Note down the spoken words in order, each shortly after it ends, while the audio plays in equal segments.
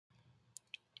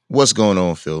What's going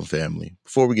on, film family?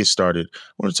 Before we get started, I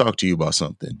want to talk to you about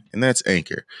something, and that's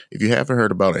Anchor. If you haven't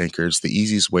heard about Anchor, it's the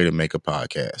easiest way to make a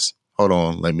podcast. Hold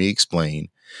on, let me explain.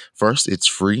 First, it's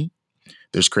free.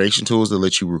 There's creation tools that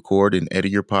let you record and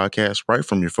edit your podcast right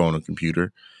from your phone or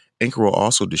computer. Anchor will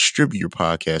also distribute your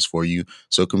podcast for you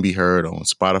so it can be heard on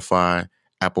Spotify,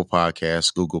 Apple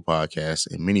Podcasts, Google Podcasts,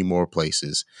 and many more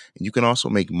places. And you can also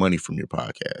make money from your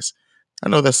podcast. I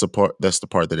know that's the part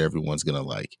that everyone's going to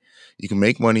like. You can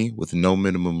make money with no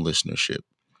minimum listenership.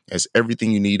 That's everything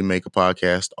you need to make a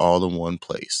podcast all in one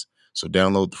place. So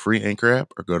download the free Anchor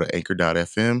app or go to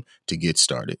anchor.fm to get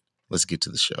started. Let's get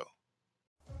to the show.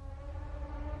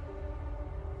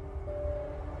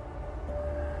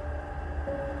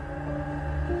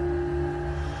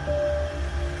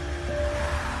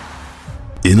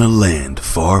 In a land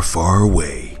far, far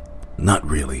away, not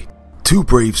really, two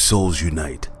brave souls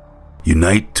unite.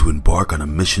 Unite to embark on a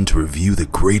mission to review the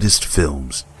greatest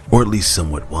films, or at least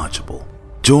somewhat watchable.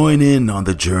 Join in on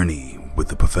the journey with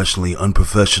the professionally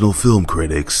unprofessional film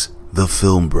critics, the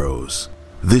Film Bros.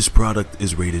 This product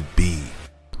is rated B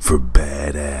for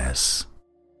badass.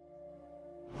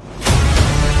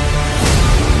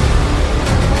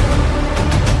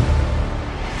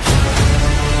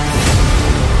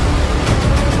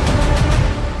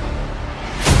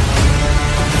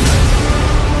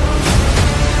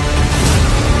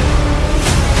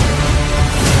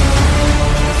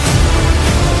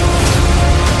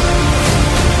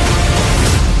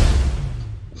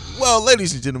 Well,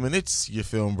 ladies and gentlemen, it's your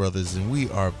Film Brothers, and we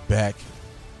are back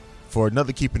for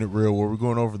another Keeping It Real, where we're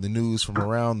going over the news from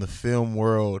around the film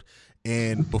world.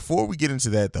 And before we get into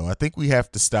that, though, I think we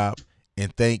have to stop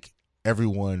and thank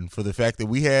everyone for the fact that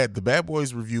we had the Bad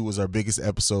Boys review was our biggest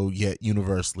episode yet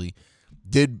universally.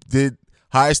 Did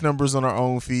highest numbers on our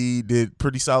own feed, did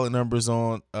pretty solid numbers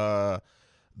on the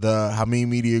Hameen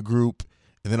Media Group.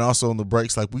 And then also on the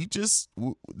breaks, like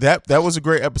that was a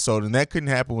great episode, and that couldn't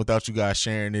happen without you guys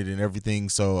sharing it and everything.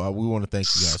 So we want to thank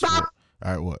you guys for it.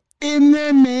 All right, what? In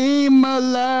the name of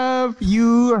love,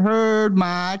 you heard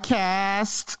my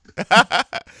cast.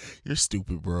 You're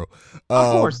stupid, bro.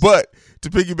 Of course. But to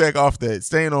piggyback off that,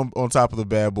 staying on top of the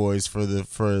Bad Boys for the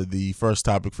first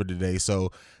topic for today.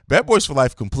 So Bad Boys for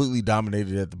Life completely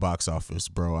dominated at the box office,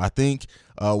 bro. I think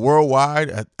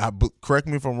worldwide, correct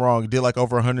me if I'm wrong, it did like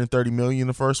over 130 million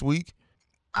the first week.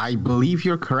 I believe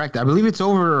you're correct. I believe it's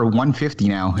over 150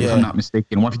 now, if I'm not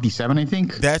mistaken. 157, I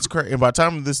think. That's correct. And by the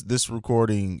time of this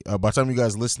recording, by the time you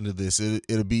guys listen to this,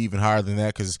 it'll be even higher than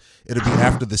that because it'll be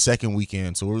after the second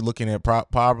weekend. So we're looking at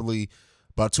probably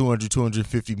about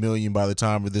 250 million by the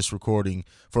time of this recording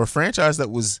for a franchise that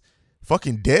was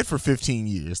fucking dead for 15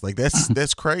 years. Like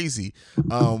that's crazy.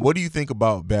 What do you think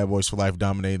about Bad Boys for Life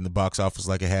dominating the box office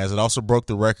like it has? It also broke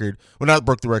the record. Well, not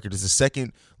broke the record. It's the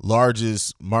second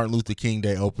largest Martin Luther King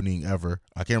Day opening ever.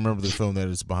 I can't remember the film that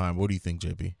it's behind. What do you think,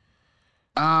 JP?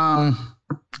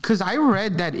 Because I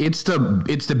read that it's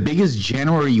the biggest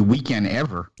January weekend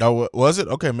ever. Oh, was it?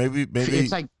 Okay, maybe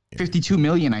it's like 52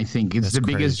 million, I think. It's the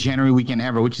biggest January weekend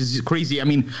ever, which is crazy. I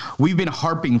mean, we've been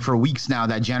harping for weeks now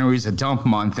that January is a dump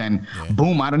month, and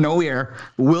boom, out of nowhere,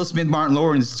 Will Smith, Martin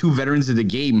Lawrence, two veterans of the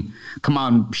game, come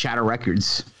on, shatter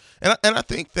records. And I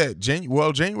think that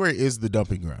January is the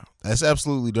dumping ground. That's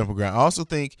absolutely dumping ground. I also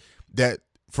think that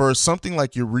for something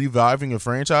like you're reviving a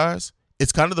franchise,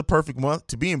 it's kind of the perfect month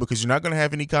to be in because you're not going to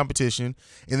have any competition.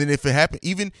 And then if it happens,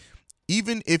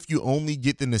 even if you only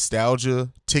get the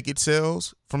nostalgia ticket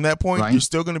sales from that point, you're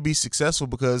still going to be successful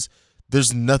because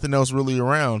there's nothing else really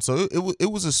around. So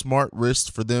it was a smart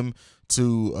risk for them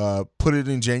to put it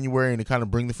in January and to kind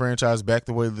of bring the franchise back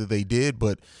the way that they did.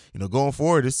 But going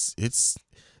forward, it's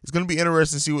going to be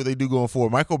interesting to see what they do going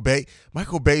forward. Michael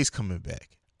Bay's coming back.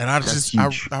 And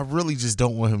I really just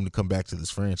don't want him to come back to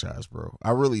this franchise, bro. I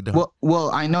really don't.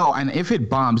 Well, I know, and if it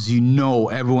bombs,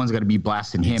 everyone's going to be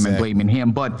blasting him and blaming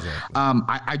him. But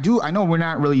I know we're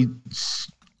not really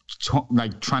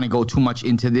trying to go too much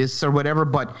into this or whatever,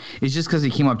 but it's just because it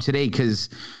came up today because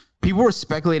people were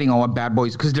speculating on what Bad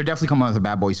Boys, because they're definitely coming out with a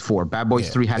Bad Boys 4. Bad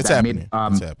Boys 3 had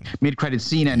that mid-credit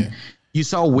scene, and you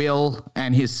saw Will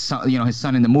and his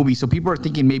son in the movie. So people are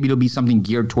thinking maybe it'll be something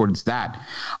geared towards that.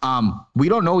 We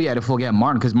don't know yet if we'll get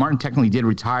Martin, because Martin technically did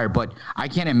retire, but I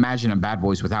can't imagine a Bad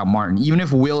Boys without Martin, even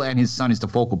if Will and his son is the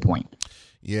focal point.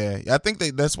 Yeah, I think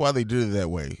that's why they did it that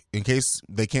way. In case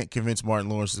they can't convince Martin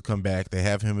Lawrence to come back, they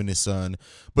have him and his son.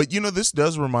 But, this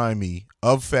does remind me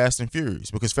of Fast and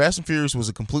Furious, because Fast and Furious was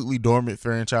a completely dormant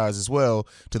franchise as well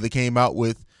till they came out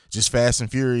with just Fast and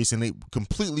Furious, and they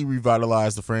completely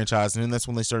revitalized the franchise. And then that's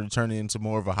when they started turning into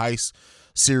more of a heist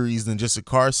series than just a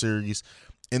car series.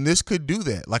 And this could do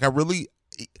that. Like,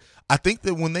 I think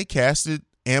that when they casted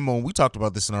Ammo, we talked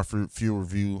about this in our few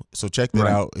review, so check that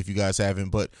out if you guys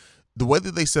haven't. But the way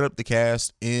that they set up the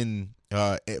cast in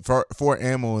for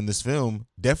Ammo in this film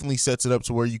definitely sets it up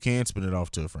to where you can spin it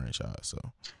off to a franchise. So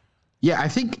yeah, I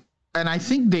think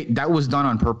that was done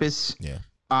on purpose. Yeah.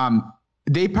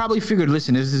 They probably figured,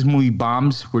 listen, if this movie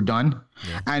bombs, we're done.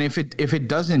 Yeah. And if it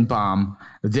doesn't bomb,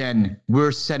 then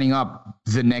we're setting up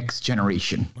the next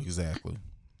generation. Exactly.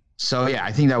 So yeah,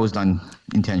 I think that was done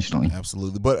intentionally.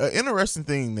 Absolutely. But an interesting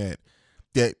thing that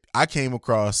I came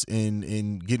across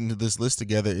in getting to this list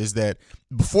together is that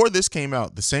before this came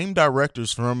out, the same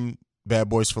directors from Bad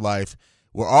Boys for Life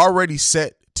were already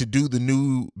set to do the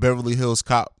new Beverly Hills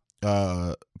Cop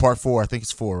part 4. I think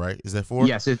it's 4, right? Is that 4?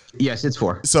 Yes, it's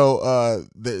 4. So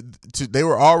they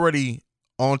were already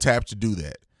on tap to do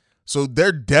that. So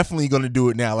they're definitely going to do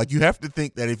it now. Like, you have to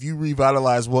think that if you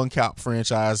revitalize one cop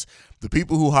franchise, the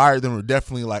people who hired them are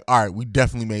definitely like, all right, we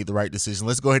definitely made the right decision.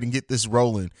 Let's go ahead and get this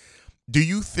rolling. Do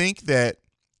you think that,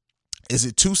 is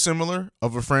it too similar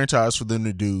of a franchise for them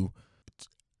to do?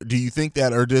 Do you think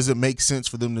that, or does it make sense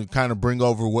for them to kind of bring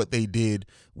over what they did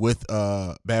with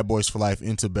Bad Boys for Life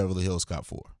into Beverly Hills Cop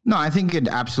 4? No, I think it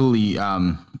absolutely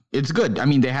it's good. I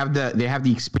mean, they have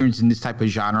the experience in this type of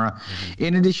genre. Mm-hmm.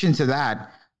 In addition to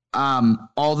that,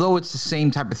 although it's the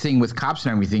same type of thing with cops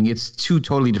and everything, it's 2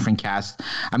 totally different casts.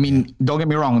 I mean, don't get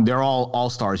me wrong, they're all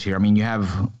stars here. I mean, you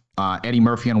have Eddie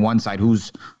Murphy on one side,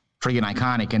 who's friggin'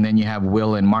 iconic, and then you have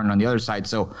Will and Martin on the other side.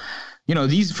 So, you know,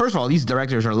 first of all, these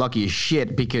directors are lucky as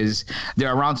shit because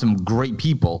they're around some great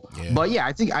people. Yeah. But yeah,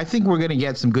 I think we're gonna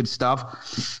get some good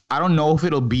stuff. I don't know if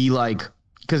it'll be like,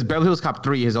 because Beverly Hills Cop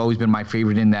 3 has always been my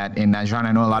favorite in that genre.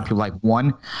 I know a lot of people like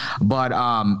 1, but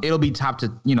it'll be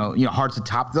hard to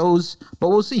top those. But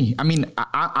we'll see. I mean,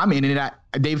 I'm in it.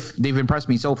 They've impressed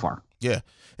me so far. Yeah.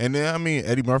 And then, I mean,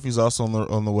 Eddie Murphy's also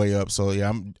on the way up. So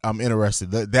yeah, I'm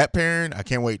interested. That pairing, I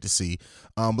can't wait to see.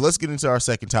 But let's get into our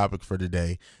second topic for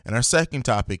today. And our second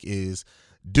topic is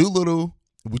Doolittle.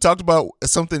 We talked about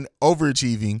something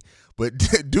overachieving, but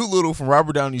Doolittle from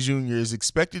Robert Downey Jr. is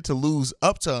expected to lose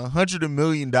up to $100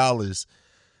 million.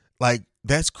 Like,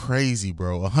 that's crazy,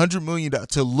 bro. $100 million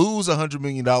to lose $100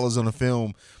 million on a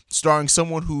film starring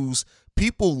someone who's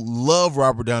people love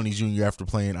Robert Downey Jr. after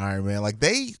playing Iron Man. Like,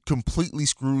 they completely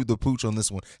screwed the pooch on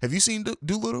this one. Have you seen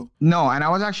Doolittle? No, and I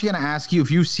was actually going to ask you if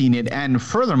you've seen it. And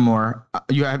furthermore,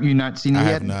 you not seen it yet?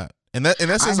 I have not. And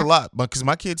that says a lot, because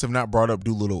my kids have not brought up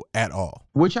Doolittle at all.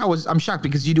 Which I'm shocked,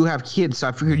 because you do have kids, so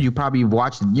I figured you probably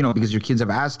watched it, because your kids have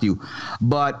asked you.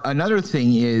 But another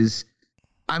thing is,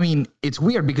 I mean, it's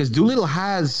weird because Doolittle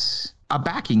has a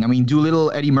backing. I mean,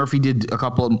 Doolittle, Eddie Murphy did a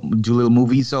couple of Doolittle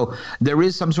movies, so there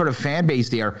is some sort of fan base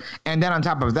there. And then on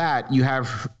top of that, you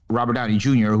have Robert Downey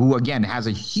Jr., who again has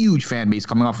a huge fan base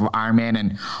coming off of Iron Man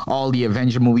and all the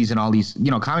Avenger movies and all these,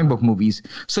 comic book movies.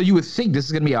 So you would think this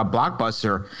is going to be a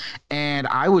blockbuster. And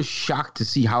I was shocked to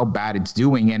see how bad it's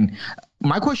doing. And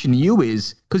my question to you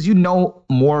is, because you know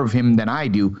more of him than I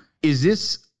do, is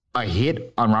this a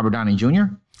hit on Robert Downey Jr.?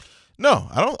 No,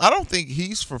 I don't think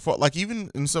he's for fault. Like,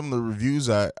 even in some of the reviews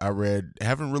I read,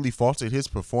 haven't really faulted his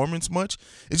performance much.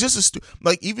 It's just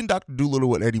like, even Dr. Doolittle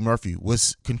with Eddie Murphy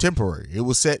was contemporary. It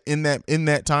was set in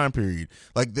that time period.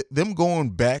 Like, them going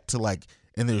back to, like,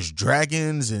 and there's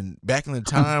dragons and back in the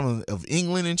time of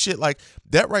England and shit. Like,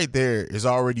 that right there is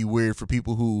already weird for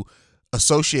people who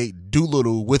associate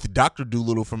Doolittle with Dr.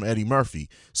 Doolittle from Eddie Murphy.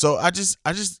 So I don't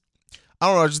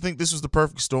know. I just think this was the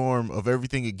perfect storm of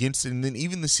everything against it. And then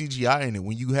even the CGI in it.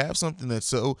 When you have something that's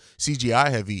so CGI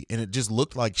heavy and it just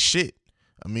looked like shit,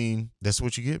 I mean, that's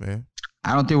what you get, man.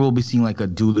 I don't think we'll be seeing like a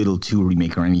Doolittle 2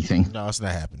 remake or anything. No, it's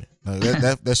not happening. No,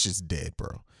 that shit's dead,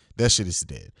 bro. That shit is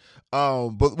dead.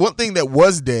 But one thing that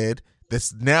was dead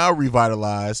that's now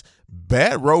revitalized,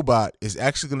 Bad Robot is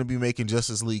actually going to be making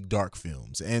Justice League Dark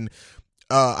films. And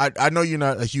I know you're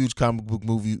not a huge comic book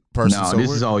movie person. No, so this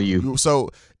is all you. So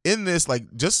in this,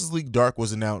 like, Justice League Dark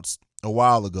was announced a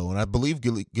while ago, and I believe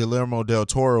Guillermo del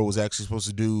Toro was actually supposed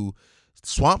to do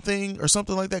Swamp Thing or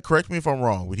something like that. Correct me if I'm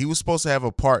wrong, but he was supposed to have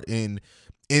a part in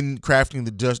crafting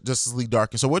the Justice League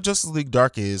Dark. And so what Justice League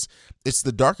Dark is, it's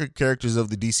the darker characters of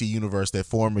the DC universe that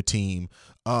form a team.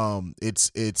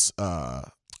 It's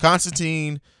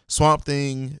Constantine, Swamp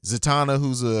Thing, Zatanna,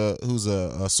 who's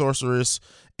a sorceress,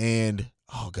 and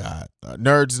oh god,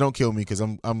 nerds, don't kill me because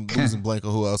I'm losing blank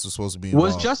on who else was supposed to be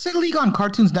involved. Was Justice League on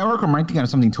Cartoons Network, or am I thinking of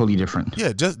something totally different?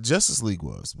 Yeah, Justice League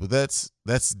was, but this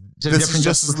is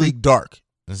Justice League Dark.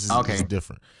 This is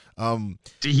different. The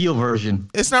heel version.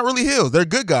 It's not really heels. They're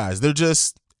good guys. They're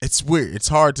just, it's weird. It's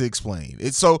hard to explain.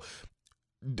 It's so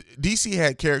DC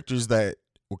had characters that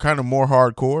were kind of more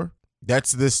hardcore.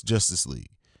 That's this Justice League.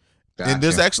 And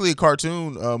there's actually a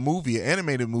cartoon movie, an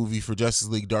animated movie for Justice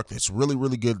League Dark that's really,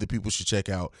 really good that people should check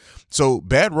out. So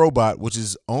Bad Robot, which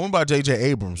is owned by J.J.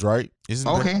 Abrams, right? Isn't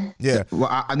okay. Yeah. Well,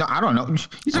 I don't know.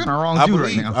 He's talking the wrong dude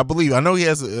right now. I believe. I know he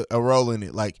has a role in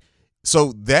it. Like,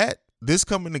 so this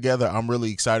coming together, I'm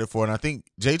really excited for. And I think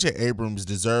J.J. Abrams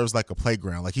deserves like a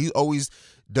playground. Like, he always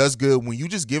does good when you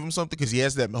just give him something, because he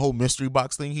has that whole mystery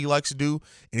box thing he likes to do.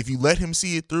 And if you let him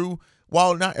see it through,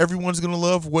 while not everyone's going to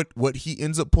love what he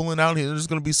ends up pulling out, there's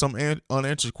going to be some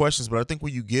unanswered questions. But I think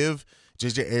when you give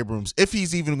J.J. Abrams, if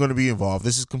he's even going to be involved,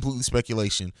 this is completely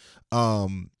speculation,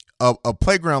 a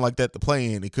playground like that to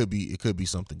play in, it could be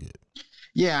something good.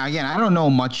 Yeah, again, I don't know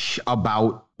much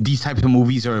about these types of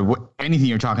movies or anything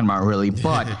you're talking about, really.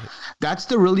 But that's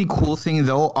the really cool thing,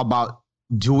 though, about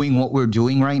doing what we're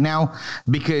doing right now,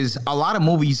 because a lot of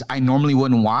movies I normally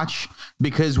wouldn't watch,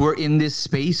 because we're in this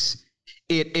space.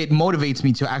 It motivates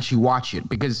me to actually watch it,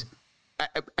 because,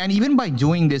 and even by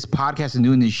doing this podcast and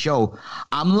doing this show,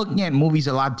 I'm looking at movies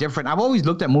a lot different. I've always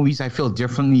looked at movies I feel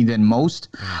differently than most,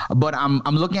 but I'm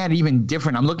looking at it even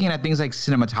different. I'm looking at things like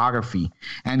cinematography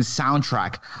and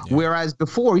soundtrack, whereas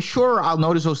before, sure, I'll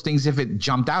notice those things if it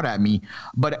jumped out at me,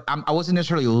 but I wasn't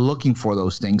necessarily looking for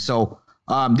those things. So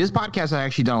this podcast has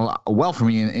actually done well for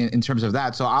me in terms of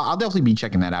that. So I'll definitely be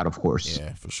checking that out, of course.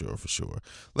 Yeah, for sure.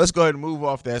 Let's go ahead and move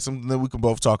off that. Something that we can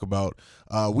both talk about.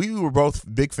 We were both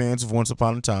big fans of Once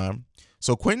Upon a Time.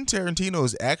 So Quentin Tarantino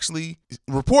is actually,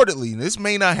 reportedly, and this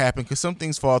may not happen because some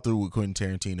things fall through with Quentin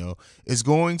Tarantino, is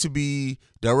going to be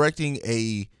directing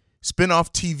a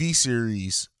spin-off TV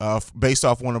series based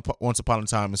off Once Upon a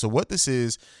Time. And so what this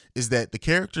is that the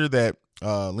character that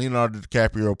Leonardo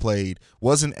DiCaprio played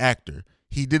was an actor.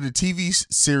 He did a TV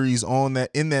series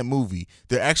in that movie.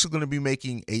 They're actually going to be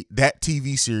making that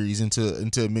TV series into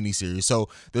a miniseries. So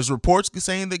there's reports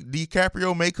saying that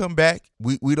DiCaprio may come back.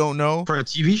 We don't know for a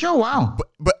TV show. Wow.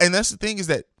 But and that's the thing, is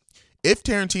that if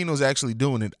Tarantino's actually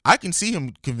doing it, I can see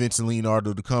him convincing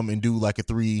Leonardo to come and do like a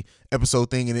 3-episode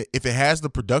thing. And if it has the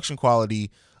production quality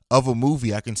of a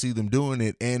movie, I can see them doing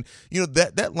it. And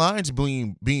that line's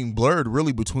being blurred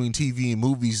really between TV and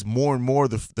movies more and more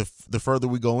the further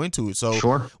we go into it. So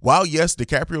while yes,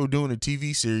 DiCaprio doing a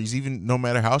TV series, even no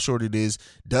matter how short it is,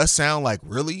 does sound like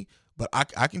really, but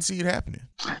I can see it happening.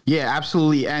 Yeah,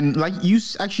 absolutely. And like you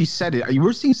actually said it,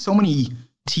 we're seeing so many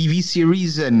TV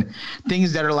series and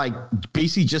things that are like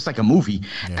basically just like a movie.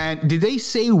 And did they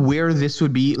say where this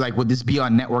would be? Like, would this be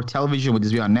on network television? Would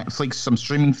this be on Netflix, some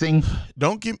streaming thing?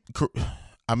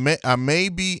 I may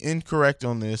be incorrect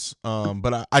on this,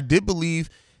 but I did believe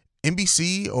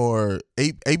NBC or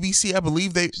ABC. I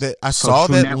believe I saw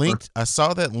that link. I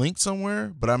saw that link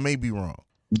somewhere, but I may be wrong.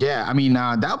 Yeah, I mean,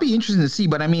 that'll be interesting to see.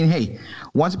 But I mean, hey,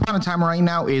 Once Upon a Time right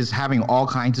now is having all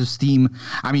kinds of steam.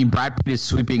 I mean, Brad Pitt is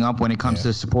sweeping up when it comes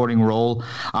to supporting role.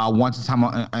 Once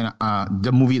Upon a Time,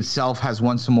 the movie itself has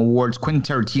won some awards. Quentin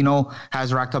Tarantino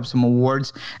has racked up some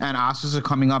awards. And Oscars are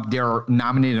coming up. They're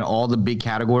nominated in all the big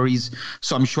categories.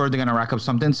 So I'm sure they're going to rack up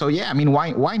something. So, yeah, I mean,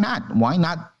 why not? Why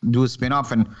not do a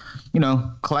spinoff and,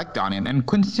 collect on it? And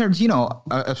Quentin Tarantino,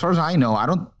 as far as I know, I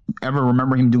don't ever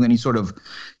remember him doing any sort of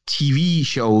TV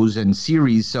shows and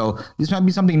series, so this might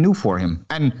be something new for him.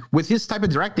 And with his type of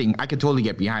directing, I could totally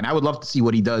get behind. I would love to see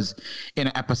what he does in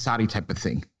an episodic type of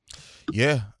thing.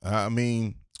 Yeah, I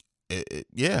mean,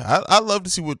 I'd love to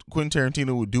see what Quentin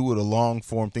Tarantino would do with a long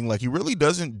form thing. Like, he really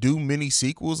doesn't do many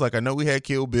sequels. Like, I know we had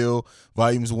Kill Bill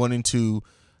Volumes 1 and 2.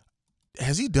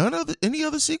 Has he done any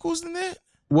other sequels than that?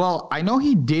 Well, I know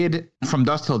he did From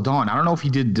Dusk Till Dawn. I don't know if he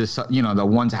did this, the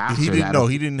ones after that. No,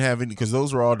 he didn't have any, because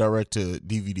those were all direct to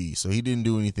DVD. So he didn't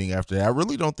do anything after that. I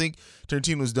really don't think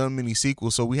Tarantino's done many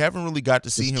sequels. So we haven't really got to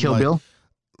see him. Kill Bill?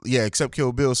 Yeah, except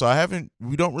Kill Bill. So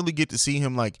we don't really get to see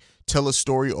him like tell a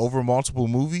story over multiple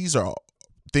movies or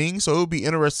things. So it would be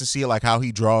interesting to see like how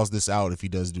he draws this out if he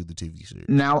does do the TV series.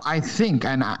 Now, I think,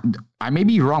 and I may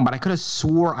be wrong, but I could have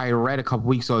swore I read a couple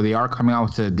weeks ago they are coming out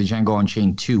with the Django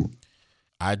Unchained 2.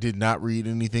 I did not read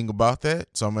anything about that,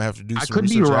 so I'm gonna have to do some research. I could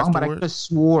be wrong, afterward. but I could have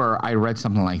swore I read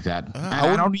something like that. And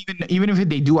I don't even if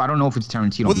they do, I don't know if it's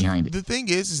Tarantino behind it. The thing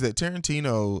is that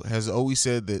Tarantino has always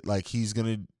said that like he's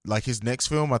gonna like his next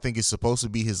film. I think is supposed to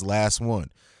be his last one.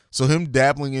 So him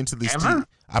dabbling into this,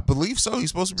 I believe so. He's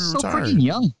supposed to be retired. So freaking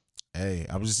young. Hey,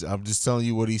 I'm just telling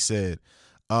you what he said.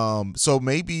 So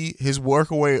maybe his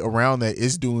workaway around that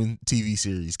is doing TV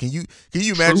series. Can you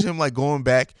imagine him like going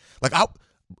back? Like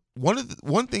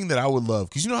one thing that I would love,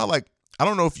 because how like I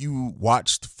don't know if you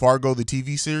watched Fargo the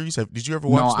TV series. Did you ever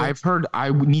watch that? No, I've heard. I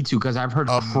would need to, because I've heard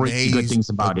crazy good things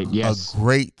about it. Yes, a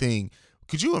great thing.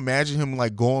 Could you imagine him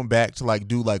like going back to like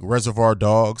do like Reservoir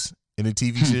Dogs in a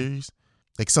TV series,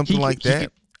 like something like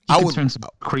that? could turn some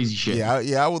crazy shit.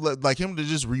 Yeah, I would like him to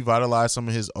just revitalize some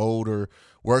of his older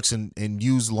works and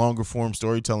use longer form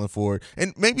storytelling for it.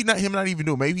 And maybe not even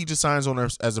do it. Maybe he just signs on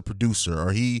as a producer,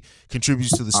 or he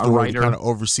contributes to the story, kind of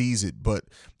oversees it. But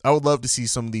I would love to see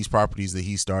some of these properties that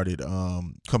he started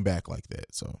come back like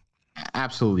that. So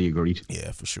absolutely agreed.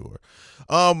 Yeah, for sure.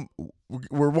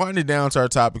 We're winding down to our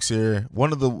topics here.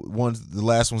 One of the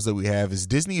last ones that we have is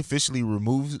Disney officially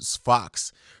removes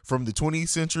Fox from the 20th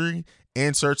Century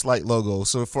and Searchlight logo.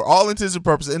 So for all intents and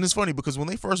purposes, and it's funny because when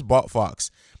they first bought Fox,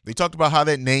 they talked about how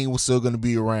that name was still going to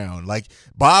be around. Like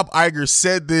Bob Iger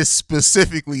said this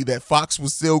specifically, that Fox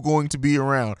was still going to be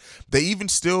around. They even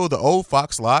still, the old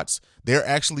Fox lots, they're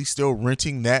actually still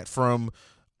renting that from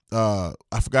I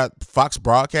forgot, Fox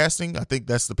Broadcasting. I think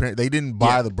that's the parent. They didn't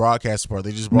buy the broadcast part.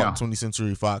 They just bought 20th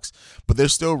Century Fox, but they're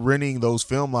still renting those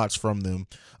film lots from them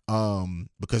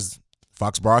because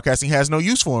Fox Broadcasting has no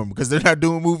use for them because they're not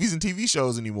doing movies and TV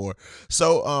shows anymore.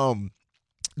 So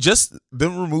just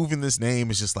them removing this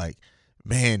name is just like,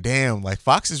 man, damn, like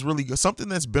Fox is really something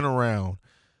that's been around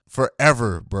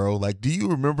forever, bro. Like, do you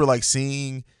remember like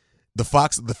seeing the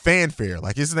fanfare?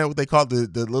 Like, isn't that what they call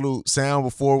the little sound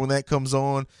before when that comes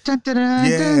on?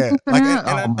 Yeah, like,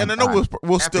 and I know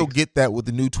we'll still get that with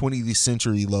the new 20th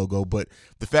Century logo, but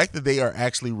the fact that they are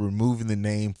actually removing the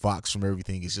name Fox from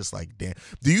everything is just like, damn.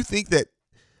 Do you think that,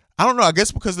 I don't know, I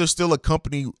guess because there's still a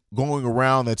company going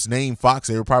around that's named Fox,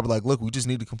 they were probably like, look, we just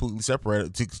need to completely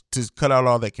separate it to cut out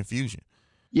all that confusion.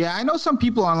 Yeah, I know some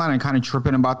people online are kind of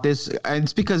tripping about this. And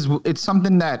it's because it's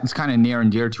something that's kind of near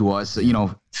and dear to us, you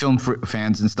know, film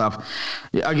fans and stuff.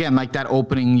 Again, like that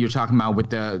opening you're talking about with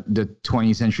the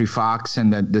 20th Century Fox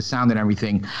and the sound and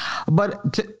everything.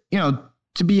 But,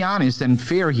 to be honest and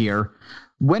fair here,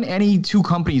 when any two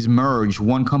companies merge,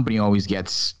 one company always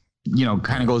gets,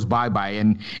 kind of goes bye-bye.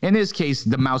 And in this case,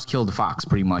 the mouse killed the fox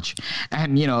pretty much.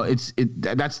 And,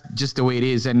 that's just the way it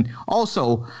is. And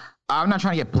also, I'm not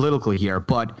trying to get political here,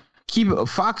 but keep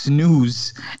Fox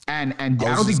News and I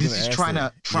don't think this is trying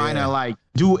to like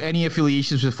do any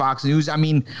affiliations with Fox News. I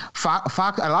mean, Fox,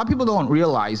 a lot of people don't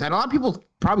realize, and a lot of people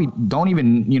probably don't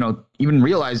even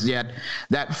realize yet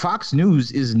that Fox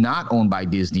News is not owned by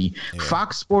Disney. Yeah.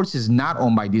 Fox Sports is not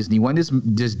owned by Disney. When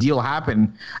this deal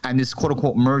happened and this quote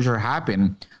unquote merger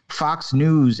happened, Fox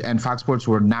News and Fox Sports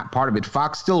were not part of it.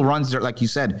 Fox still runs like you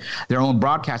said, their own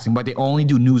broadcasting, but they only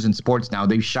do news and sports now.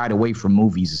 They've shied away from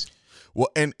movies. Well,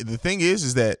 and the thing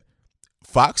is that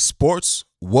Fox Sports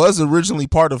was originally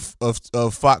part of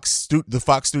Fox, the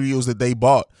Fox studios that they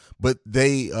bought, but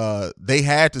they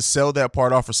had to sell that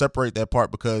part off or separate that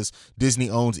part because Disney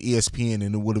owns ESPN,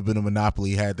 and it would have been a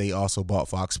monopoly had they also bought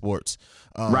Fox Sports.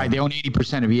 Right, they own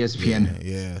 80% of ESPN.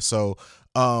 Yeah. So,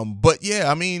 but yeah,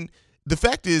 I mean, the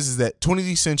fact is that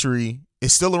 20th Century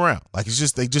is still around. Like, it's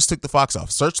just, they just took the Fox off.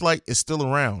 Searchlight is still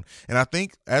around. And I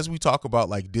think as we talk about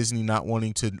like Disney not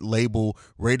wanting to label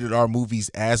rated R movies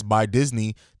as by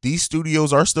Disney, these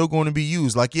studios are still going to be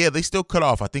used. Like, yeah, they still cut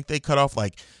off. I think they cut off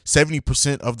like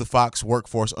 70% of the Fox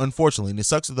workforce, unfortunately. And it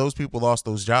sucks that those people lost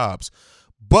those jobs.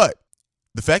 But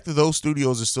the fact that those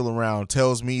studios are still around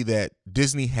tells me that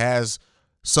Disney has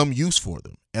some use for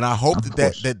them. And I hope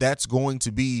that's going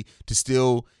to be to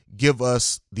still give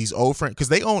us these old friends, because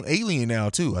they own Alien now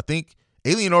too. I think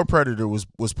Alien or Predator was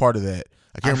part of that.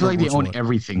 I feel like they own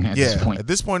everything at this point. At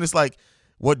this point, it's like,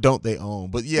 what don't they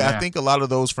own? But yeah, I think a lot of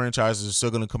those franchises are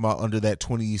still going to come out under that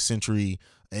 20th Century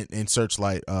and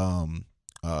Searchlight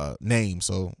name.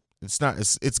 So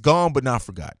it's gone but not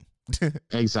forgotten.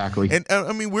 Exactly. And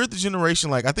I mean, we're the generation,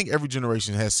 like, I think every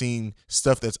generation has seen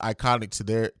stuff that's iconic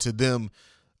to them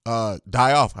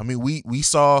die off. I mean, we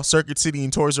saw Circuit City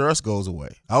and Toys R Us goes away.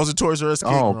 I was a Toys R Us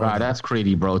kid. Oh god, that's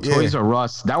crazy, bro. Yeah. Toys R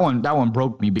Us, that one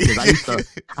broke me because I used to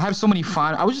I have so many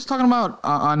fun. I was just talking about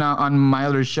on my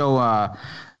other show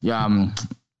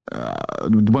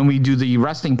when we do the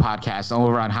wrestling podcast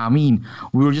over on Hameen,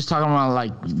 we were just talking about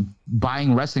like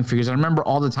buying wrestling figures. I remember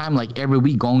all the time, like every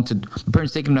week going to my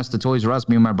parents taking us to Toys R Us,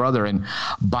 me and my brother, and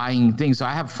buying things. So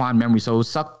I have fond memories. So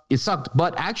it sucked.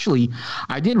 But actually,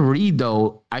 I did read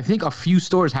though, I think a few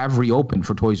stores have reopened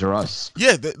for Toys R Us.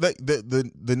 Yeah,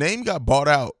 the name got bought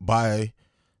out by,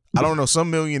 I don't know, some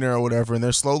millionaire or whatever, and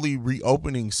they're slowly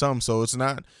reopening some. So it's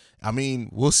not, I mean,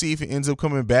 we'll see if it ends up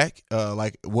coming back,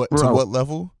 like to what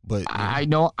level. But I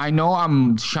know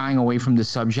I'm shying away from the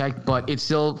subject, but it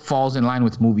still falls in line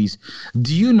with movies.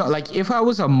 Do you know, like, if I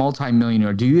was a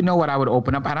multimillionaire, do you know what I would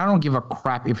open up? And I don't give a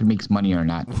crap if it makes money or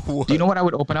not. What? Do you know what I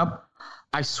would open up?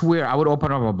 I swear I would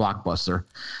open up a Blockbuster,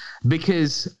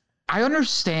 because I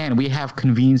understand we have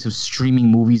convenience of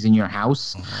streaming movies in your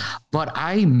house, but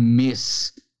I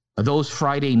miss those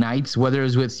Friday nights, whether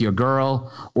it's with your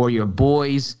girl or your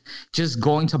boys, just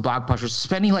going to Blockbuster,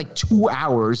 spending like 2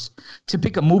 hours to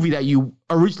pick a movie that you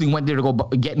originally went there to go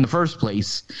get in the first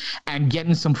place, and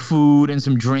getting some food and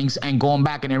some drinks and going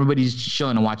back and everybody's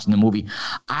chilling and watching the movie.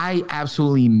 I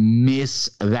absolutely miss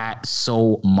that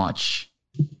so much.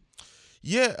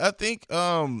 Yeah, I think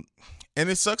and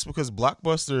it sucks because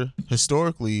Blockbuster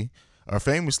historically or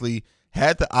famously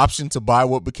had the option to buy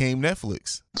what became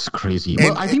Netflix. It's crazy.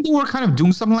 Well, I think they were kind of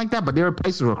doing something like that, but their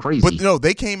prices were crazy. But no,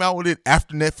 they came out with it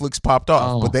after Netflix popped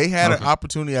off. But they had an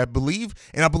opportunity, I believe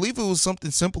it was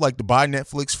something simple like to buy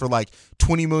Netflix for like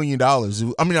 $20 million.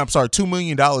 $2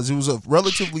 million. It was a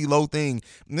relatively low thing.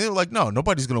 And they were like, no,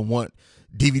 nobody's going to want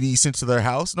DVDs sent to their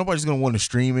house. Nobody's going to want to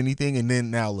stream anything. And then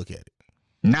now look at it.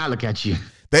 Now look at you.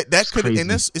 That could,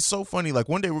 and it's so funny. Like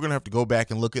one day we're going to have to go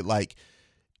back and look at like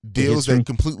deals that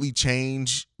completely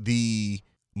change the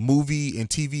movie and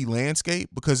TV landscape,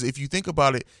 because if you think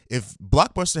about it, if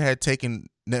Blockbuster had taken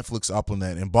Netflix up on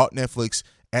that and bought Netflix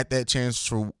at that time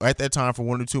for $1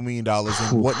 or $2 million,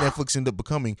 and what Netflix ended up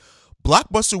becoming,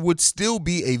 Blockbuster would still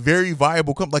be a very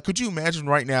viable company. Like, could you imagine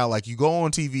right now, like you go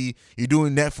on TV, you're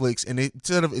doing Netflix, and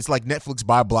it's like Netflix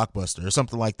by Blockbuster or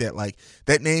something like that. Like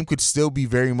that name could still be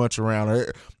very much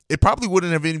around. It probably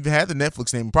wouldn't have even had the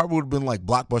Netflix name. It probably would have been like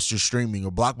Blockbuster Streaming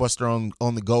or Blockbuster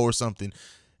on the go or something.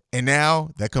 And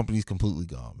now that company's completely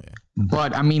gone, man.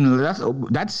 But I mean,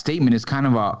 that statement is kind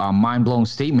of a mind-blowing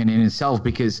statement in itself,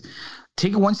 because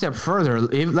take it one step further.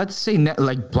 If, let's say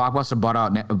Blockbuster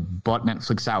bought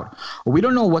Netflix out, we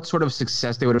don't know what sort of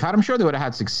success they would have had. I'm sure they would have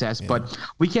had success, but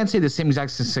we can't say the same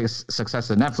exact success as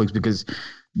Netflix, because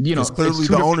clearly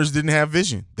the owners didn't have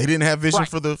vision. They didn't have vision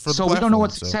for the so we don't know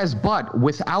what success. But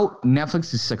without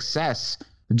Netflix's success,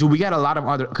 do we get a lot of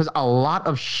other, because a lot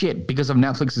of shit because of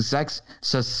Netflix's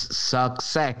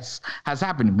success has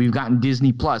happened. We've gotten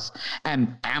Disney Plus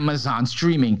and Amazon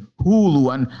streaming,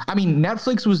 Hulu, and I mean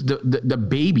Netflix was the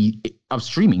baby of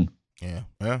streaming.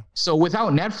 Yeah. So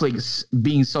without Netflix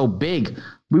being so big,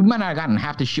 we might not have gotten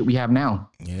half the shit we have now.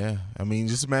 Yeah. I mean,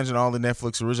 just imagine all the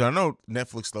Netflix originals. I know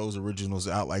Netflix throws originals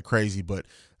out like crazy, but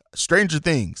Stranger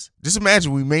Things. Just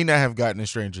imagine we may not have gotten a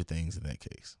Stranger Things in that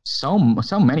case. So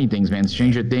many things, man.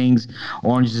 Stranger Things,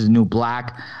 Orange is the New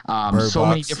Black, so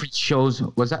many different shows.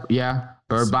 What's that? Yeah.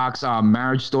 Bird Box,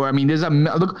 Marriage Story. I mean, there's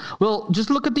just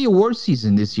look at the award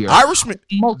season this year.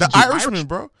 The Irishman,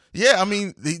 bro. Yeah, I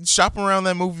mean, they shopping around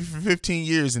that movie for 15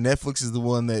 years, and Netflix is the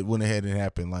one that went ahead and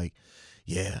happened. Like,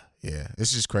 yeah,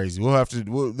 it's just crazy.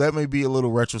 That may be a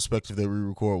little retrospective that we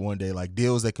record one day, like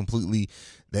deals that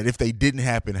if they didn't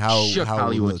happen, how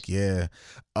it would look. Yeah.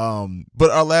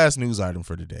 But our last news item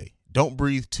for today, Don't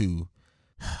Breathe 2.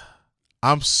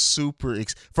 I'm super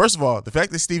first of all, the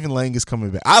fact that Stephen Lang is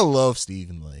coming back. I love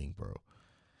Stephen Lang, bro.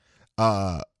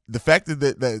 The fact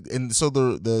that and so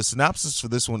the synopsis for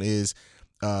this one is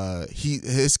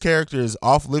his character is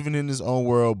off living in his own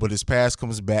world, but his past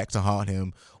comes back to haunt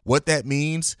him. What that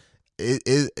means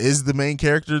is the main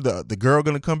character, the girl,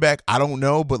 gonna come back? I don't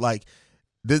know, but like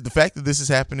the fact that this is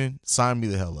happening, sign me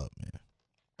the hell up, man.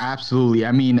 Absolutely.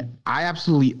 I mean, I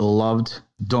absolutely loved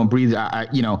Don't Breathe.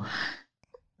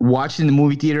 Watching the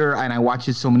movie theater, and I watched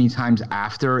it so many times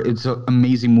after. It's an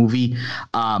amazing movie.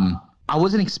 I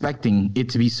wasn't expecting it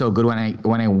to be so good when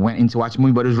I went in to watch the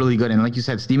movie, but it was really good. And like you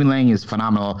said, Stephen Lang is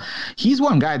phenomenal. He's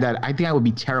one guy that I think I would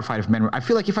be terrified of met him. I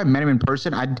feel like if I met him in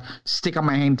person, I'd stick out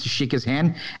my hand to shake his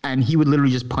hand, and he would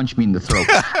literally just punch me in the throat.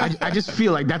 I just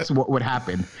feel like that's what would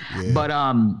happen. Yeah. But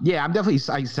I'm definitely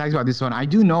excited about this one. I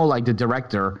do know like the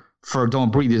director for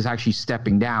Don't Breathe is actually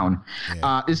stepping down.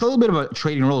 Yeah. It's a little bit of a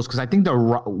trading roles, because I think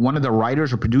one of the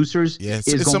writers or producers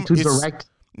is going to direct.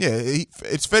 Yeah,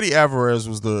 it's Fede Alvarez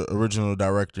was the original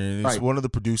director, and it's one of the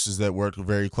producers that worked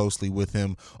very closely with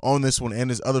him on this one and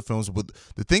his other films. But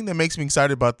the thing that makes me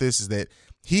excited about this is that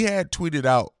he had tweeted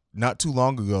out not too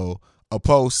long ago a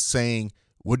post saying,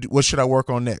 what should I work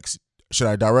on next? Should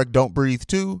I direct Don't Breathe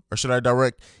 2 or should I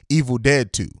direct Evil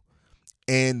Dead 2?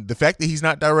 And the fact that he's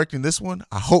not directing this one,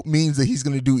 I hope means that he's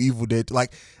going to do Evil Dead.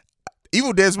 Like,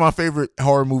 Evil Dead is my favorite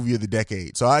horror movie of the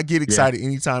decade, so I get excited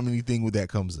anytime anything with that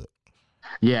comes up.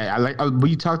 Yeah,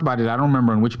 we talked about it. I don't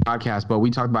remember in which podcast, but we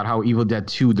talked about how Evil Dead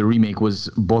 2, the remake, was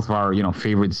both of our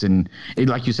favorites, and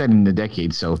like you said, in the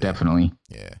decade. So definitely.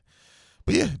 Yeah,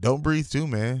 but yeah, Don't Breathe 2,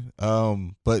 man.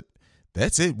 But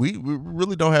that's it. We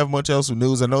really don't have much else with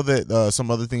news. I know that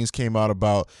some other things came out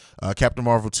about Captain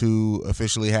Marvel 2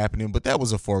 officially happening, but that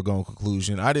was a foregone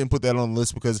conclusion. I didn't put that on the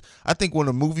list because I think when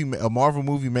a Marvel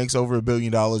movie makes over $1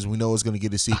 billion, we know it's going to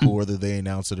get a sequel whether they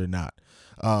announce it or not.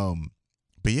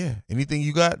 But yeah, anything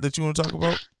you got that you want to talk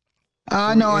about?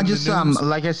 No, I just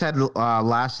like I said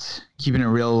last, keeping it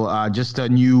real, just a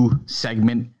new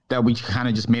segment that we kind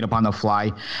of just made up on the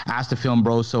fly. Ask the Film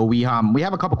Bros. So we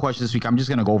have a couple questions this week. I'm just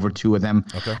gonna go over two of them,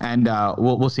 okay, and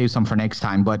we'll save some for next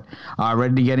time. But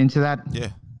ready to get into that? Yeah.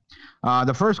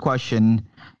 The first question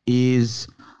is,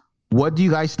 what do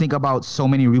you guys think about so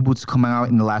many reboots coming out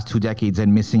in the last 2 decades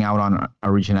and missing out on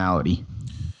originality?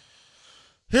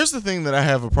 Here's the thing that I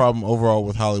have a problem overall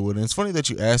with Hollywood, and it's funny that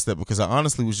you asked that because I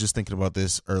honestly was just thinking about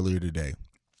this earlier today,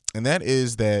 and that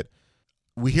is that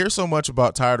we hear so much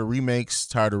about tired of remakes,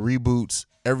 tired of reboots,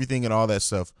 everything and all that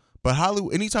stuff, but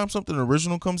Hollywood, anytime something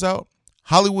original comes out,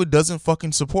 Hollywood doesn't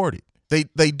fucking support it.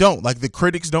 They don't. Like, the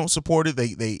critics don't support it.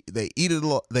 They eat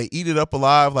it up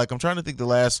alive. Like, I'm trying to think the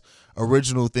last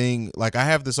original thing. Like, I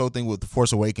have this whole thing with The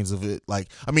Force Awakens of it. Like,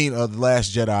 I mean, The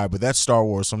Last Jedi, but that's Star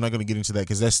Wars, so I'm not going to get into that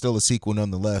because that's still a sequel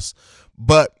nonetheless.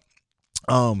 But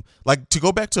like, to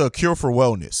go back to A Cure for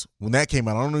Wellness, when that came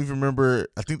out, I don't even remember.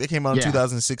 I think that came out in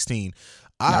 2016.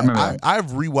 I've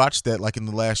rewatched that like in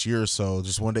the last year or so,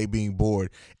 just one day being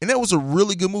bored, and that was a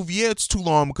really good movie. Yeah, it's too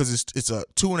long because it's a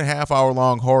 2.5 hour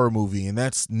long horror movie, and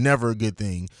that's never a good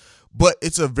thing. But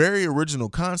it's a very original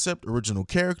concept, original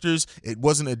characters. It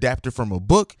wasn't adapted from a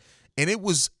book, and it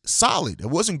was solid. It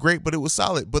wasn't great, but it was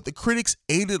solid. But the critics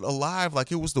ate it alive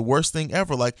like it was the worst thing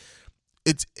ever. Like,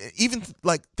 it's even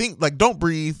like Don't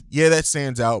Breathe, yeah, that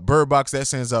stands out. Bird Box, that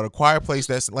stands out. A Quiet Place,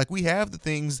 that's like, we have the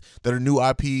things that are new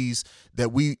IPs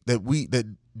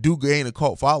that do gain a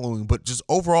cult following, but just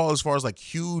overall, as far as like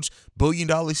huge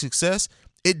billion-dollar success,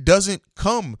 it doesn't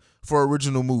come for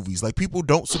original movies. Like, people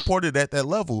don't support it at that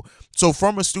level. So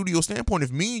from a studio standpoint,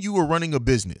 if me and you were running a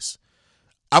business,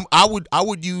 I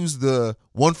would use the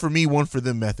one for me, one for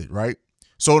them method, right?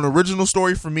 So an original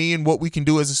story for me and what we can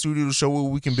do as a studio to show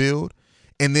what we can build.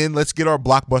 And then let's get our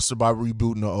blockbuster by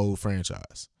rebooting the old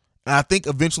franchise. And I think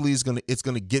eventually it's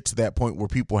gonna get to that point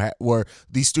where where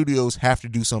these studios have to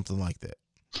do something like that.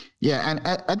 Yeah, and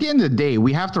at the end of the day,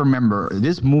 we have to remember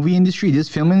this movie industry, this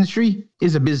film industry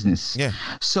is a business. Yeah.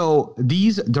 So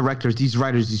these directors, these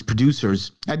writers, these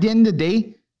producers, at the end of the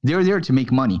day, they're there to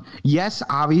make money. Yes,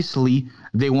 obviously,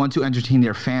 they want to entertain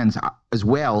their fans as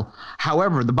well.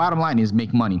 However, the bottom line is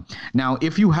make money. Now,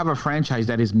 if you have a franchise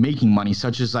that is making money,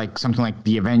 such as like something like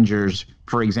The Avengers,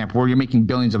 for example, where you're making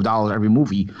billions of dollars every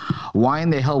movie, why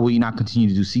in the hell will you not continue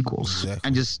to do sequels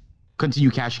and just continue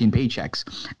cashing in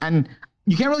paychecks? And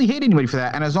you can't really hate anybody for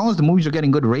that. And as long as the movies are getting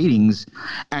good ratings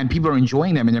and people are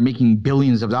enjoying them and they're making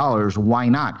billions of dollars, why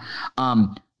not?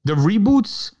 The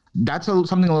reboots, that's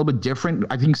something a little bit different.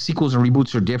 I think sequels and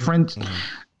reboots are different. Mm-hmm.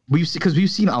 We've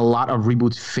seen a lot of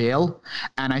reboots fail,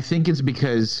 and I think it's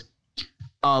because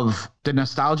of the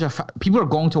nostalgia. People are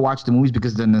going to watch the movies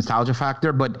because of the nostalgia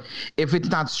factor, but if it's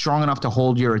not strong enough to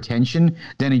hold your attention,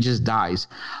 then it just dies.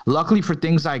 Luckily for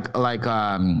things like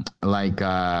Bad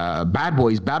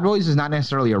Boys is not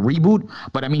necessarily a reboot,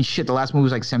 but I mean, shit, the last movie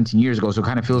was like 17 years ago, so it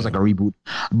kind of feels like a reboot.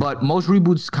 But most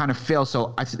reboots kind of fail.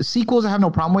 So sequels I have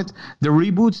no problem with. The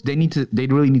reboots, they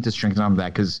really need to strengthen up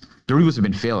that because the reboots have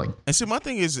been failing. And so my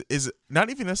thing is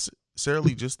not even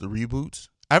necessarily just the reboots.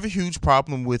 I have a huge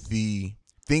problem with the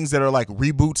things that are like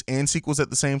reboots and sequels at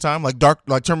the same time, like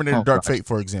Terminator Dark Fate,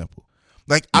 for example.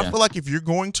 Like, I feel like if you're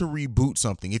going to reboot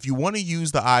something, if you want to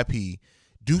use the IP,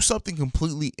 do something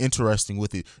completely interesting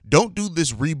with it. Don't do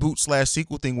this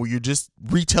reboot/sequel thing where you're just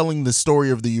retelling the story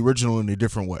of the original in a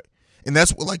different way. And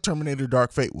that's what like Terminator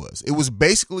Dark Fate was. It was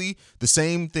basically the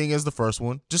same thing as the first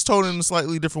one, just told in a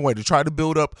slightly different way to try to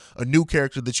build up a new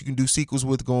character that you can do sequels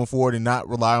with going forward and not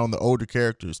rely on the older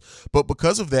characters. But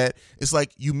because of that, it's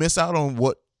like you miss out on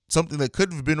something that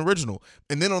could have been original.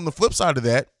 And then on the flip side of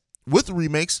that, with the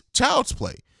remakes, Child's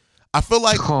Play. I feel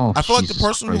like the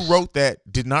person who wrote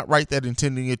that did not write that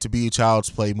intending it to be a Child's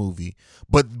Play movie.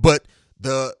 But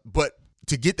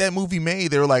to get that movie made,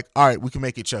 they were like, all right, we can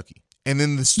make it Chucky. And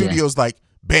then the studio's like,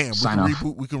 bam,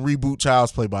 we can reboot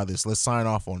Child's Play by this. Let's sign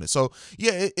off on it. So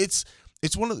yeah, it's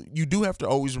you do have to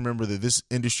always remember that this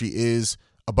industry is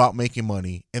about making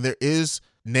money, and there is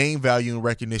name value and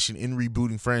recognition in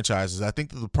rebooting franchises. I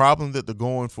think that the problem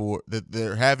that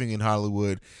they're having in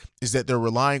Hollywood is that they're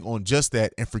relying on just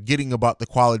that and forgetting about the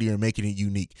quality and making it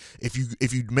unique. If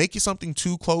you make it something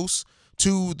too close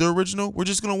to the original, we're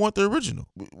just gonna want the original.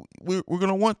 We're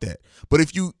gonna want that. But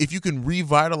if you can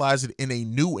revitalize it in a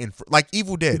new like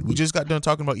Evil Dead, we just got done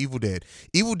talking about Evil Dead.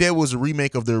 Evil Dead was a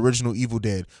remake of the original Evil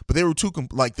Dead, but they were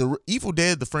like the Evil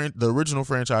Dead, the original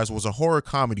franchise was a horror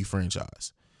comedy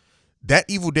franchise. that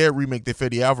Evil Dead remake that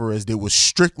Fede Alvarez did was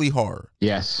strictly horror.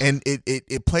 Yes. And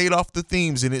it played off the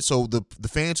themes in it, so the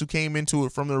fans who came into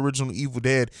it from the original Evil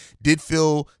Dead did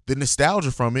feel the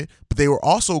nostalgia from it, but they were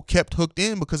also kept hooked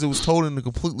in because it was told in a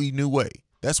completely new way.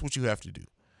 That's what you have to do.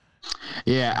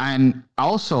 Yeah, and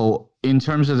also in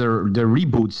terms of the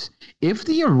reboots, if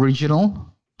the original,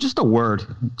 just a word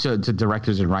to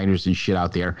directors and writers and shit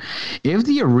out there, if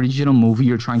the original movie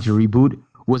you're trying to reboot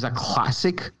was a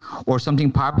classic or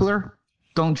something popular,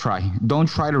 don't try to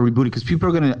reboot it, because people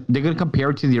are they're gonna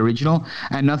compare it to the original,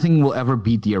 and nothing will ever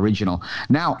beat the original.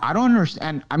 Now, I don't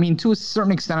understand. I mean, to a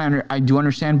certain extent, I do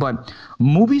understand, but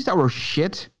movies that were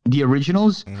shit, the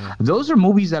originals, those are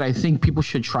movies that I think people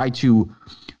should try to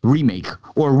remake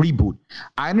or reboot.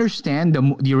 I understand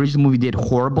the original movie did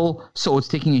horrible, so it's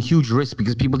taking a huge risk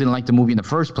because people didn't like the movie in the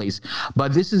first place.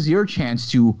 But this is your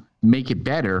chance to make it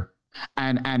better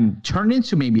and turn it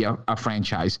into maybe a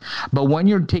franchise. But when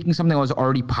you're taking something that was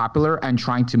already popular and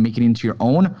trying to make it into your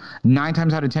own, 9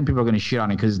 times out of 10 people are going to shit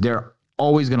on it because they're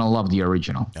always going to love the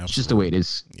original. Absolutely. It's just the way it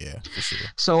is. Yeah, for sure.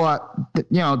 So,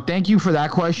 thank you for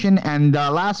that question. And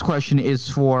last question is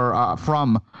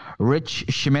from Rich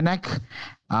Shimenek.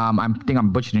 I think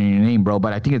I'm butchering your name, bro,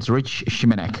 but I think it's Rich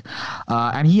Shimenek.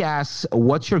 And he asks,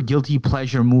 what's your guilty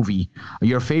pleasure movie?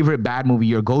 Your favorite bad movie?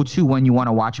 Your go-to when you want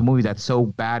to watch a movie that's so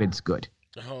bad it's good?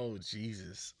 Oh,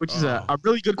 Jesus. Which is a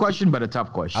really good question, but a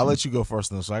tough question. I'll let you go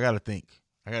first, though, so I got to think.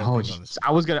 I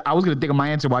was gonna think of my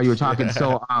answer while you were talking.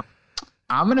 So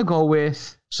I'm gonna go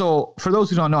with. So for those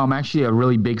who don't know, I'm actually a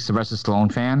really big Sylvester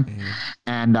Stallone fan,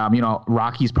 and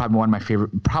Rocky's probably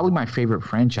my favorite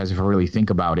franchise if I really think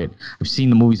about it. I've seen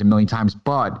the movies a million times,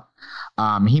 but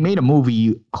he made a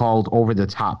movie called Over the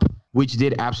Top, which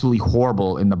did absolutely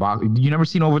horrible in the box. You never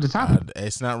seen Over the Top?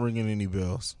 It's not ringing any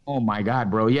bells. Oh my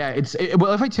God, bro! Yeah,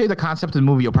 well, if I tell you the concept of the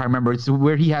movie, you'll probably remember. It's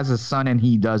where he has a son and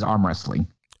he does arm wrestling.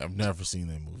 I've never seen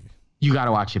that movie. You got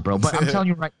to watch it, bro. But I'm telling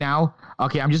you right now,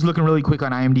 okay, I'm just looking really quick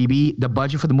on IMDb. The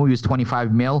budget for the movie was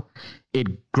 $25 million.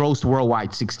 It grossed worldwide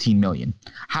 $16 million.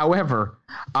 However,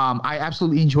 I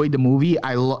absolutely enjoyed the movie.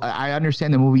 I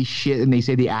understand the movie shit, and they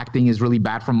say the acting is really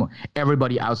bad from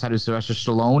everybody outside of Sylvester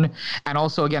Stallone. And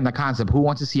also, again, the concept, who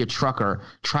wants to see a trucker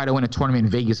try to win a tournament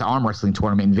in Vegas, an arm wrestling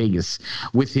tournament in Vegas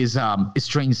with his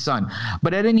estranged son?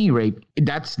 But at any rate,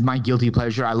 that's my guilty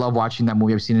pleasure. I love watching that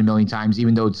movie. I've seen it a million times,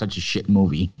 even though it's such a shit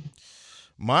movie.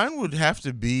 Mine would have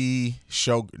to be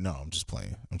Shogun. No, I'm just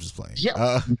playing.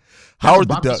 Yeah. Howard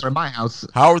the Duck. From my house.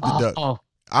 Howard the Duck.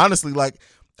 Honestly, like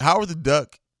Howard the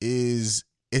Duck it's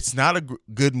not a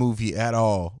good movie at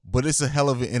all, but it's a hell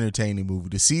of an entertaining movie.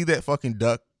 To see that fucking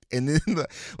duck and then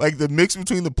the mix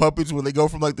between the puppets when they go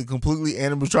from like the completely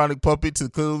animatronic puppet to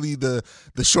clearly the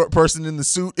short person in the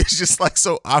suit, it's just like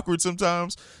so awkward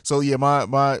sometimes. So yeah,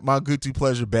 my guilty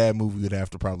pleasure bad movie would have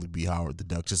to probably be Howard the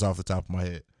Duck, just off the top of my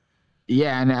head.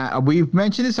 Yeah, and we've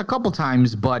mentioned this a couple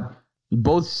times, but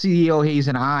both CEO Hayes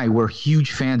and I were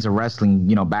huge fans of wrestling,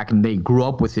 back in the day, grew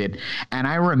up with it. And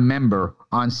I remember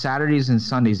on Saturdays and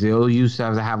Sundays, they all used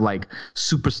to have like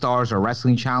Superstars or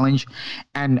Wrestling Challenge.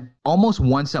 And almost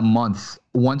once a month,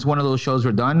 once one of those shows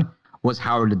were done, was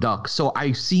Howard the Duck. So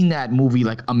I've seen that movie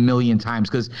like a million times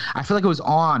because I feel like it was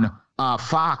on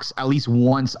Fox at least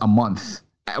once a month,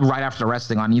 right after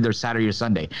wrestling on either Saturday or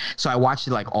Sunday. So I watched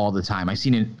it like all the time. I've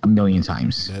seen it a million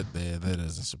times. That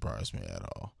doesn't surprise me at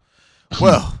all.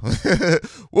 Well,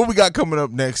 what we got coming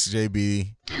up next, JB?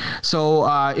 So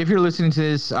if you're listening to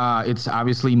this, it's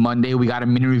obviously Monday. We got a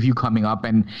mini review coming up,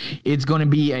 and it's going to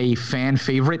be a fan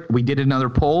favorite. We did another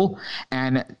poll,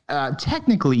 and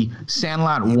technically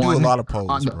Sandlot won. You do a lot of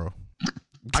polls, bro.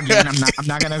 Again, I'm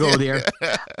not going to go there.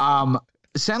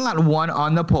 Sandlot won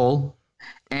on the poll.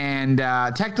 And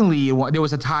technically, there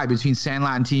was a tie between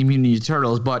Sandlot and Teenage Mutant Ninja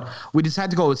Turtles, but we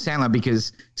decided to go with Sandlot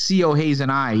because CO Hayes and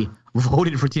I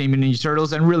voted for Teenage Mutant Ninja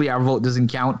Turtles, and really our vote doesn't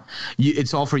count.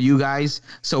 It's all for you guys.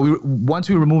 So once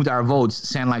we removed our votes,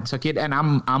 Sandlot took it, and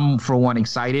I'm for one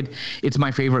excited. It's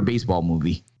my favorite baseball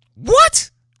movie.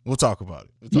 What? We'll talk about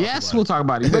it. We'll talk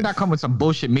about it. You better not come with some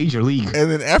bullshit Major League.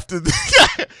 And then after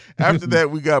that,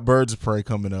 we got Birds of Prey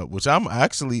coming up, which I'm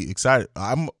actually excited.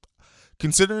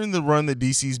 Considering the run that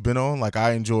DC's been on, like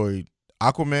I enjoyed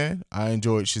Aquaman, I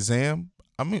enjoyed Shazam.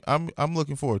 I'm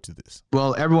looking forward to this.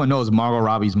 Well, everyone knows Margot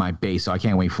Robbie's my bae, so I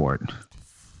can't wait for it.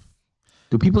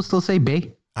 Do people still say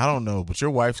bae? I don't know, but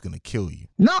your wife's gonna kill you.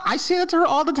 No, I say that to her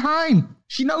all the time.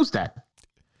 She knows that.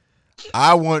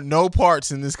 I want no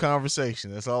parts in this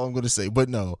conversation. That's all I'm gonna say. But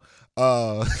no,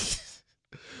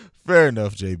 fair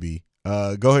enough, JB.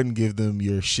 Go ahead and give them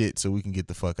your shit so we can get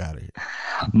the fuck out of here.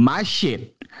 My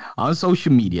shit on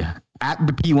social media at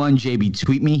the P1JB.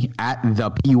 Tweet me at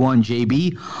the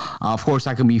P1JB. Of course,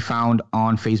 I can be found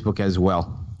on Facebook as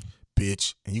well.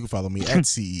 Bitch. And you can follow me at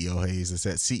CEO Hayes. It's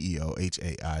at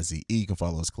CEOHAIZE. You can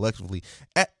follow us collectively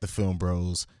at the Film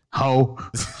Bros. Ho.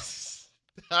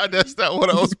 That's not what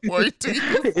I was pointing to.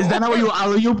 Is that not what you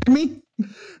alley-ooped me?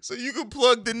 So you can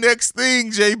plug the next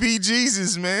thing, JB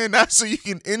Jesus, man. Not so you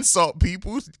can insult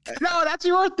people. No, that's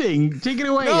your thing. Take it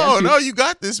away. No, you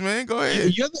got this, man. Go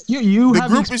ahead. You the have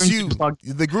group is you.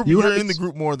 The group you're in the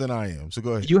group more than I am. So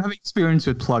go ahead. You have experience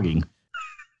with plugging.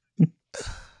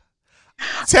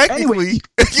 Technically.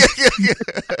 Anyway,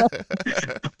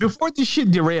 before this shit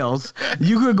derails,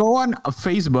 you could go on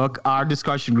Facebook, our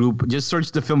discussion group. Just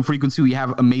search the Film Frequency. We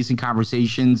have amazing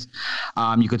conversations.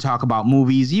 You could talk about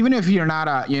movies, even if you're not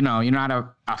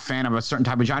a fan of a certain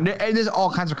type of genre. There's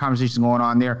all kinds of conversations going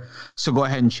on there. So go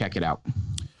ahead and check it out.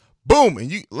 Boom.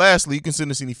 And lastly, you can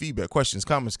send us any feedback, questions,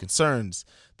 comments, concerns,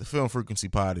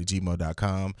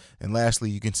 thefilmfrequencypod@gmail.com. And lastly,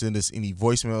 you can send us any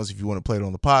voicemails if you want to play it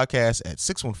on the podcast at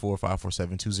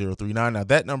 614-547-2039. Now,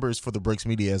 that number is for the Breaks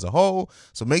Media as a whole.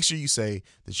 So make sure you say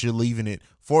that you're leaving it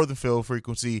for the Film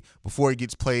Frequency before it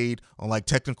gets played on like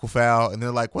Technical Foul. And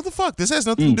they're like, what the fuck? This has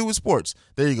nothing to do with sports.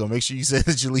 There you go. Make sure you say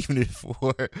that you're leaving it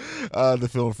for the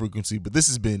Film Frequency. But this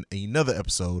has been another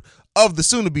episode of the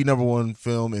soon-to-be number one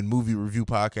film and movie review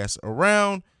podcast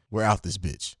around. We're out this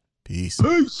bitch. Peace.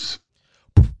 Peace.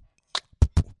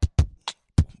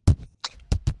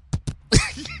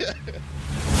 Yeah.